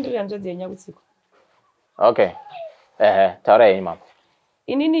ini ndiri hanzvadzi yenyakutsikwa okay taurai mama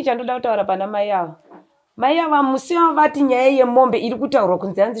inini chandoda kutaura pana mai ava mai ava musi vati nyaya yemombe iri kutaurwa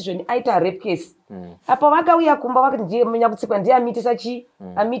kunzi hanzi zvoni aita rape case apo vakauya kumba vakati nyakutsikwa ndiye amitisa chii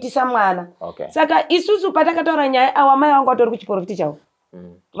amitisa mwana saka isusu patakataura nyaya awa mai vangu vatori kuchiporofiti chavo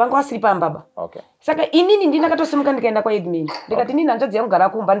vanga vasiri pambaba saka inini ndinakatosimuka ndikaenda kwaedmin ndikati inini hanzvadzi yangu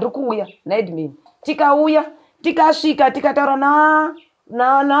kumba ndiri kuuya naedmin tikauya tikasvika tikataura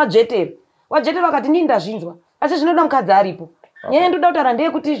najetero wajetero vakati inini ndazvinzwa asi zvinoda mukadzi aripo nyaya ndoda kutaura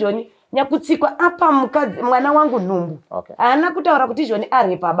ndeyekuti izvoni nyakutsikwa apa mwana wangu nhumbu haana kutaura kuti izvoni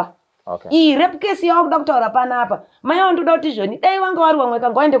arepaba iyi rape case yavo kuda kutaura panapa mai avo ndoda kuti izvoni dai wanga wari wamwe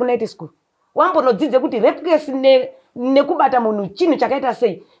kanga waende kunight school wambonodzidze kuti rape case nekubata munhu chinhu chakaita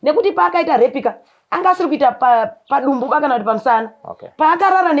sei nekuti paakaita repika anga asiri kuita padumbu kana kuti pamusana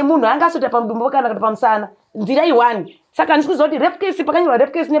paakarara nemunhu anga asiri kuita padumbu kana kuti pamusana nzira i1 saka ndisi kuziva kuti rape case pakanyorwa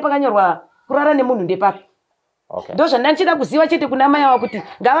rape case nepakanyorwa kurara nemunhu ndepapi ndo zvandanchida kuziva chete kuna mai avo kuti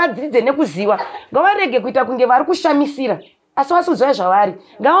ngavadzidze nekuziva ngavarege kuita kunge vari kushamisira asi wasi kuziva zvavari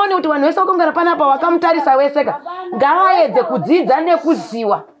ngavaone kuti vanhu vese vakongana panapa wakamutarisa weseka ngavaedze kudzidza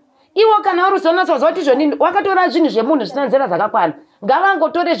nekuziva iwo kana vari uzonatsoziva kuti izvoni wakatora zvinhu zvemunhu zvisina nzira dzakakwana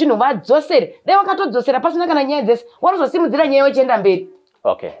ngavangotore zvinhu vadzosere dai wakatodzosera pasina kana nyaya dzese wari uzosimudzira nyaya uchienda mberi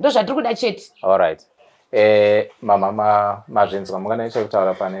ndo zvatiri kuda chete alright mama mazvinzwa mungana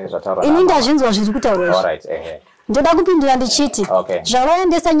nechekutaura pane zvataura ini ndazvinzwa zviri kutaura alright ndoda kupindura ndichiti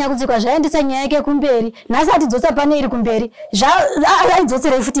zvavaendesa nyakutsikwa zvaendesa nyaya yake kumberi nhasi atidzosa pane iri kumberi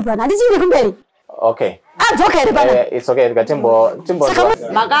aidzotserei futi pano handiti iri kumberi Okay. Adzokere baba. It's okay. Timbo.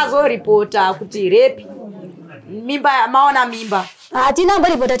 Makazo reporter kuti rape. Mimba maona mimba. Atina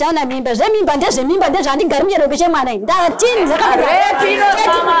mbali bota taona mimba. Mimba ndezvandigarimira beshe mwana. Ndatini zakabata. Rape ino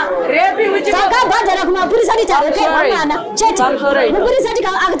mama. Rape wichi. Zakabata na kumapurisa ditarepe mwana. Cheti. Mupurisa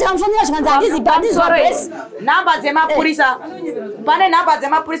akatamfonera zvanza ndizibhandizo base. Namba dzemapurisa. Pane namba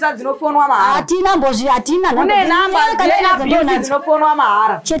dzemapurisa dzinofonwa mahara. Atina mbozvi atina. Kune namba dzinofonwa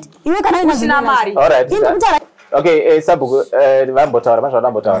mahara. Cheti. Iwe kana ina usina mari. Alright. Okay, Sabuku, vambotaura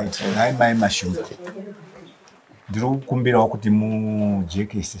mazvavambotaura. Nai mai mashuti. Ndiri kukumbirawo kuti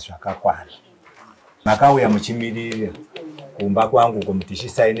mujekese zvakakwana. Makauya muchimirira kumba kwangu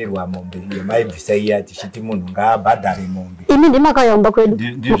komutichisainirwa mombe yemaibvisa iya tichiti munhu ngaabhadhare mombe. Imi ndimakauya kumba kwedu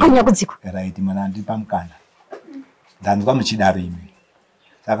mukanyakudzikwa. Right, mana ndipa mukana. Ndanzwa muchidaro imi.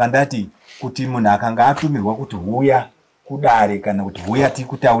 Saka ndati kuti munhu akanga atumirwa kuti huya kudare kana kuti huya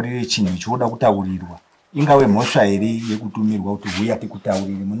tikutaurire chinhu choda kutaurirwa. Ingawe mhosva iri yekutumirwa kuti huya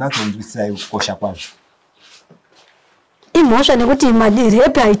tikutaurire munatsonzwisai kukosha kwazvo. Imhosva nekuti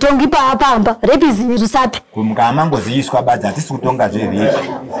repi haitongi paapamba repi zivirusapi kumkangoziviswa badzi hatisi kutonga zverepi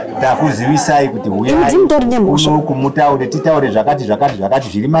takuzivisai kuti kumutaure titaure zvakati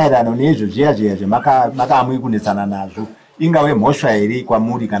zviri maererano neizvo zviya zvemakamui kunetsana nazvo ingave mhosva iri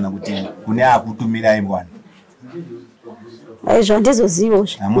kwamuri kana kuti kune akutumirai mwana zvandizozivo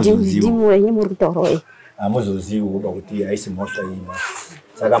ndimuwenye muri kutaura hamuzozivo kuba kuti haisi mhosva ina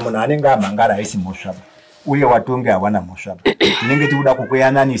saka munhu anenge amhangara haisi mhosva uye watonge hawana mhosva tinenge tikuda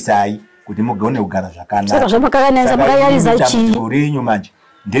kukuyananisai kuti mugone kugara zvakanaka zvamakakananisa makayariza chii renyu manje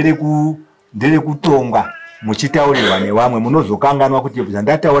nderekutongwa muchitaurirwa nevamwe munozokanganwa kuti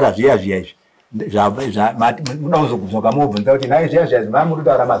zvandataura zviya izvi muda kuzokudzoka mubvunza kuti nai zviya zvimamuri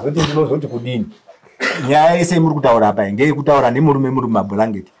kutaura mazoti ndinozoti kudini nyaya yese muri kutaura apa ngeyekutaura nemurume muri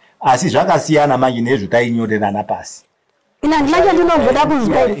mumabhurangeti asi zvakasiyana manje nezvo tainyorerana pasi ina ndimacho ndinomboda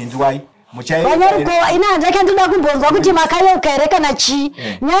inzwai Vanyarikowa ina ndake ndida kumbonzwa kuti makayeuka here kana chii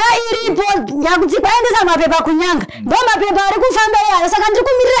nyaya iripo nyakutsikwa endesa mapepa kunyanga ndo mapepa ari kufamba iyayo saka ndiri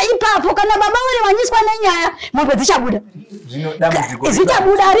kumirira ipapo kana baba uri wanyiswa nenyaya mombe dzichabuda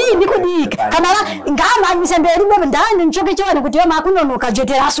zichabuda rini kudika kana ngaamanyise mberi mombe ndani nichoke chiwane kuti makunonoka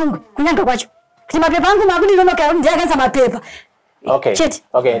jotera asungwe kunyanga kwacho kuti mapepa angu makundinonoka ndiyakanisa mapepa Okay. Cheti.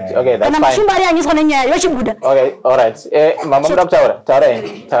 Okay, that's fine. Mashumari anyiswa nenyaya yochibuda. Okay, all right. Mama muda kutaura.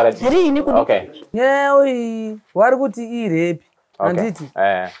 Rini kudi. Okay. Nyaya wari kuti irepi. Anditi.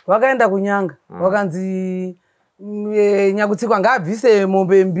 Wakaenda kunyanga. Wakanzi nyakutsikwa ngabvise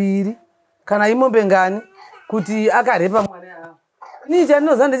mombe mbiri kana imombe ngani kuti akarepa mwana yawo. Ni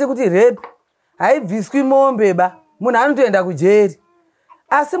chandinoziva ndechekuti repi haibviswi mombe ba. Munhu anotoenda kujeri.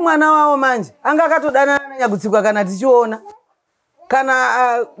 Asi mwana wawo manje anga akatodanana nanyakutsikwa kana tichiona. Kana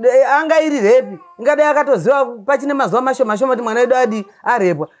anga iri repi ingade akatoziva pachine mazuva mashoma kuti mwana wedu adi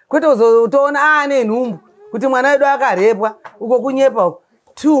arepwa kwete uzotoona ane nhumbu kuti mwana wedu akarepwa uko kunyepa uko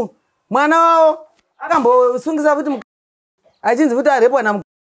 2 mwana wao akambosungisa kuti achinzi kuti arepwa na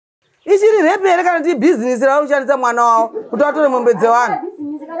ichiri repi here kana ti business rawo kushandisa mwana wao kuti atore mombe dzevanhu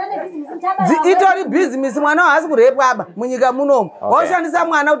itori business mwana wao hasi kurepwa aba munyika munomu washandisa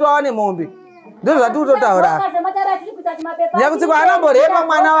mwana kuti awane mombe ndo zvati utotaura nyakutsikwa anomborepa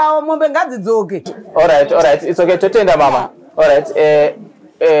mwana wavo mombe ngadzidzoke. Alright, it's okay totenda mama. Alright,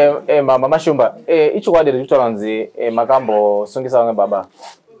 mama Mashumba, ichokwadi rikutaura kunzi makambosungisa vamwe baba.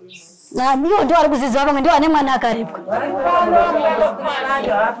 Ndiwo ndo ari kuziziva vamwe ndiwo ane mwana akarepwa.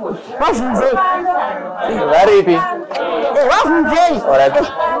 Wavhunzei? Varipi? Wavhunzei?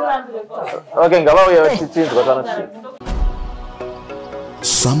 Alright. Okay, ngavauya tinzwa pano.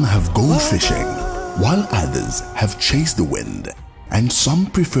 Some have gone fishing, while others have chased the wind, and some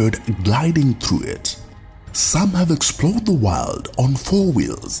preferred gliding through it. Some have explored the wild on 4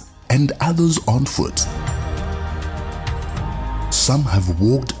 wheels, and others on foot. Some have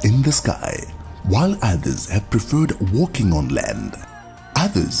walked in the sky, while others have preferred walking on land.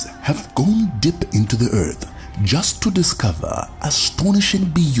 Others have gone deep into the earth just to discover astonishing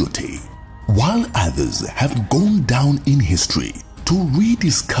beauty, while others have gone down in history to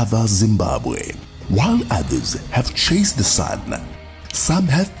rediscover Zimbabwe, while others have chased the sun. Some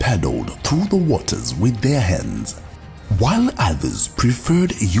have paddled through the waters with their hands, while others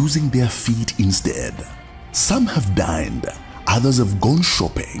preferred using their feet instead. Some have dined, others have gone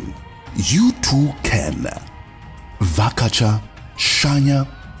shopping. You too can. Vakacha, Shanya,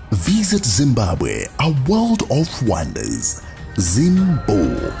 visit Zimbabwe, a world of wonders.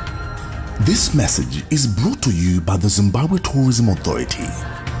 Zimbo. This message is brought to you by the Zimbabwe Tourism Authority.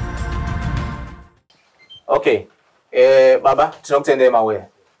 Okay. Baba, tinokutendea mawe.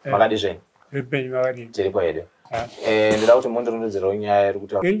 Makadizve. Chiripo here. Ndida kuti mundirundudzirawo nyaya iri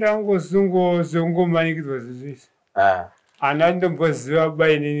kuti indangozungomanikidzwa zvezvizvi hana ndomboziva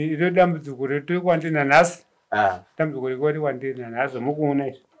bainini iro dambudziko retiri kwandina nhasi dambudziko rikoti kwandiri nanhasi mukuona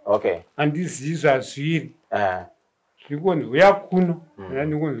izvi handizivi zvazviri ndikonzwira kuno ana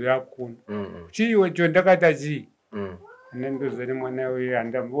ndikonzwira kuno chiiwe cho ndakaita chii ana ndozani mwana uyu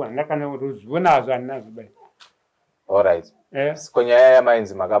handakana ruzivo nazvo handinazo bai alright konyaya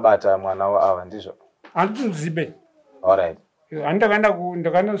yamainzi makabata mwana ava ndizvo handinozibe alright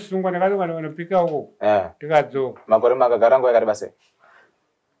ndakandosungwa ndakandopika uko ndikadzoka makore makagara nguva yakareba sei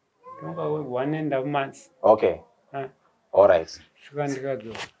 1.5 months okay alright svika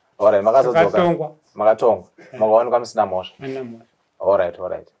ndikadzoka alright makazodzoka makatonga makawanikwa musina mhosva alright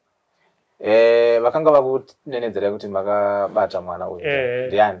vakanga vakunenedzera kuti makabata mwana uyu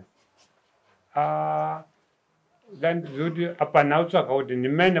ndiani ndandizoti apana utsvaka kuti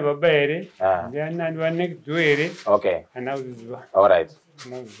ndimai nababa here ndianani vanekidzo here hana kuziva alright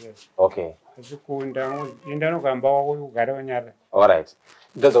okay asi kuenda nogamba wako kugara wanyara alright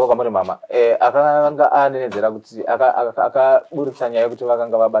ndodzoka kwamuri mama akanga anenedzera kuti akaburitsa nyaya yekuti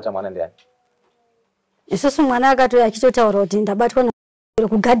vakanga vabata mwana ndiani isusu mwana akati achitotaura kuti ndabatwa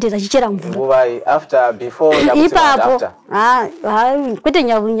kugadhira chichera mvura nguvai after before ipapo kwete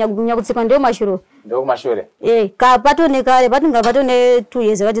nyakutsikwa ndio mashuro kumashure patonekare patinga patone 2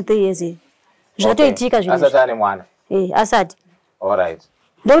 years vati 3 years zvatoitika zvinhu asati ane mwana asati alright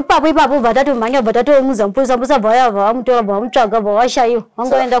ipapo bvatatomhanya bvatatomuza mupolisa bva vamutora bva vamutsvaga bva vashayiwa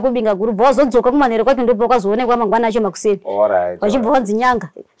vangoenda kubinga guru bva vazodzoka kumanhero kwacho ndopo vakazoonekwa mangwana acho makuseni vachibva vanzinyanga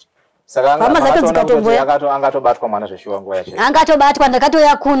hama dzake dzikatomboya angatobatwa mwana zveshuwa nguva yacho angatobatwa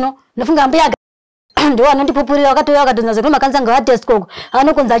ndakatoya kuno ndofunga mbuya ndo anondipupurira wakatoya wakatonza zveku makanzanga vatestkoko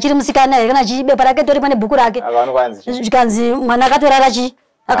anokonza achiri musikana here kana achibepa rake tori pane bhuku rake zvikanzi mwana akatorara chi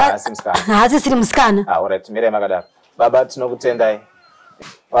haasisiri musikana alright mirai makadaro baba tinokutendai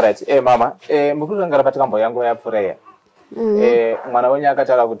alright mama mukutangara patikamboya nguva yapfureya mwana wenyu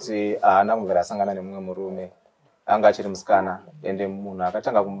akataura kuti haana kumvera asangana nemumwe murume anga achiri musikana ende munhu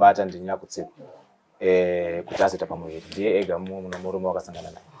akatanga kumubata ndinyakutsikwa kuti azoita pamuviri ndiye ega mumwe murume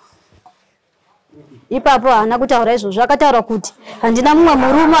wakasangana naye ipapo haana kutaura izvozvo akataura kuti handina mumwe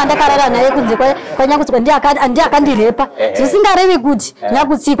murume andakarara naye kunze kwanyakutsikwa ndiye akandirepa zvisingarevi kuti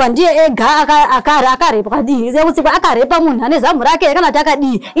nyakutsikwa ndiye ega akarepa kadii nyakutsikwa akarepa munhu ane zamu rake kana kuti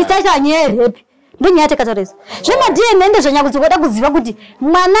akadii isaita nyaya yerepi ndonyaya takataura izvo zvema DNA ndezvanyakutsikwa oda kuziva kuti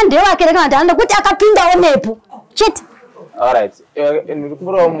mwana ndewake kana kuti handa kuti akapindawo nepo chete alright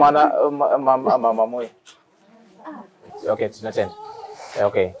ndikumburawo mwana mamamoyo okay tinotenda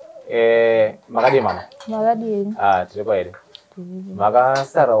okay makadii mama makadii tiripo here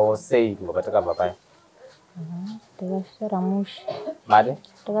makasarawo sei kubva patakabva paya takasara mushe mati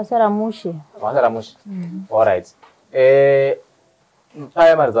takasara mushe makasara mushe alright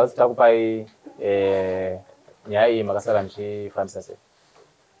paya maridza kuti takupai nyaya iyi makasara muchifambisa sei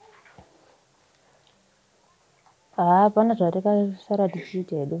hapana zvatakasara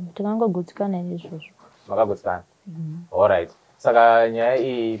tichiita hedu tikangogutsikana izvozvo makagutsikana alright saka nyaya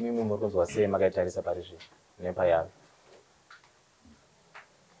iyi mimi muri kunzwa sei makaitarisa pari zvino nepayavo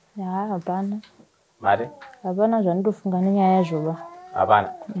hapana mari hapana zvandofunga nenyaya yazvova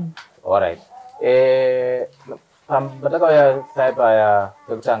hapana alright patakauya paya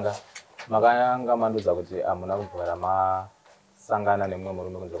pekutanga makanga mandudza kuti hamuna kubvara masangana nemumwe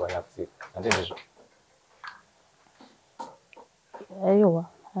murume kunze kwanyakutsikwa handindizvo aiwa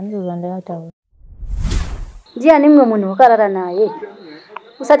handizvo zvandakataura ndiani mumwe munhu wakarara naye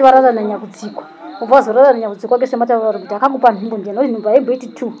usati warara nanyakutsikwa ubva wazorara nanyakutsikwa kese mataura kuti akakupa nhumbu ndiani kuti nhumbu haibhoiti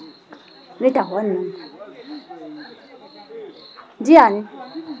 2 unoita 1 nhumbu ndiani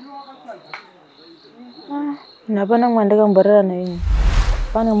hapana mumwe andakamborara naye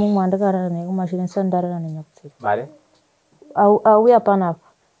pane mumwe andakarara naye kumashure ndisati ndarara nanyakutsikwa mari auya panapa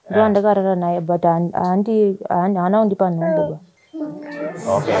ndo andakarara naye but haana kundipa nhumbu ba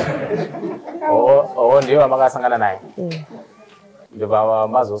okay ndiye wamakasangana naye ndobva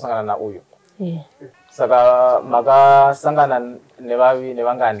mazosangana nauyu saka makasangana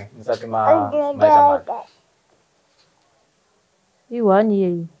nevangani musati maita mwana i1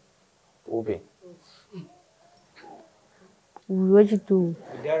 yeyu upi uyu wechituu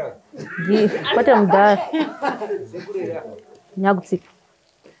kwete mudhara nyakutsikwa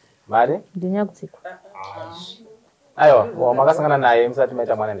mari ndinyakutsikwa aiwa makasangana naye musati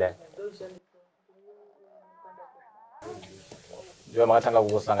maita mwana ndiani ndiwe makatanga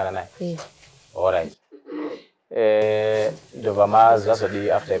kusangana naye alright ndobva mazvazodii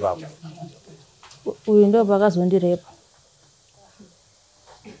after ipapo uyu ndo pakazondirepa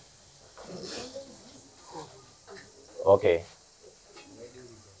Okay.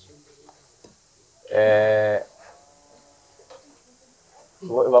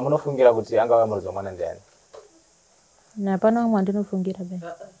 Vamunofungira kuti angava murudzi wamwana ndiani? Hapana umwe wandinofungira be.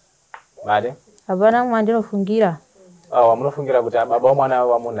 Mari? Hapana umwe wandinofungira. Wamunofungira kuti baba wamwana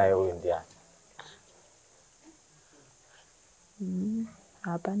wamunaye uyu ndiani?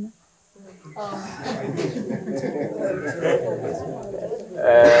 Hapana.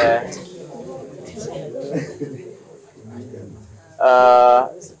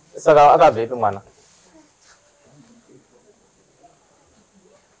 Saka akabvepi mwana?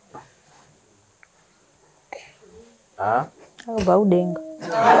 Akabva kudenga.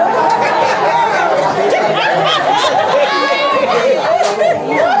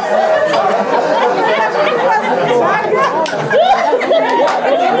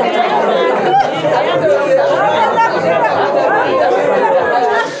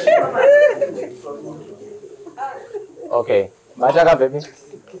 Okay. Mata akabvepi?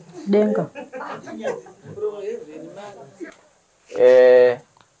 Denga.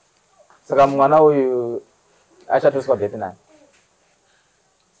 Saka mwana uyu achatoswa bhepi nani?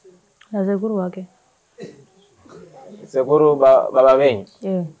 Nasekuru wake. Sekuru baba venyu?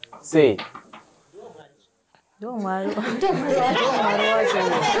 Sei? Ndo mwari wacho. Ndo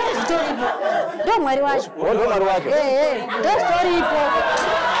mwari wacho. Ndo mwari wacho. Ndo story ipo.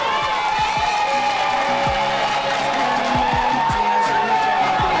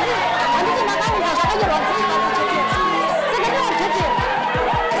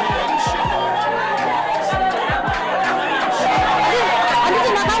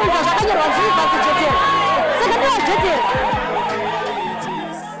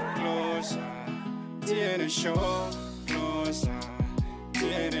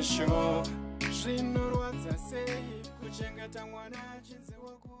 Zvinorwadza sei kuchengeta mwana chinzi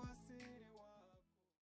wako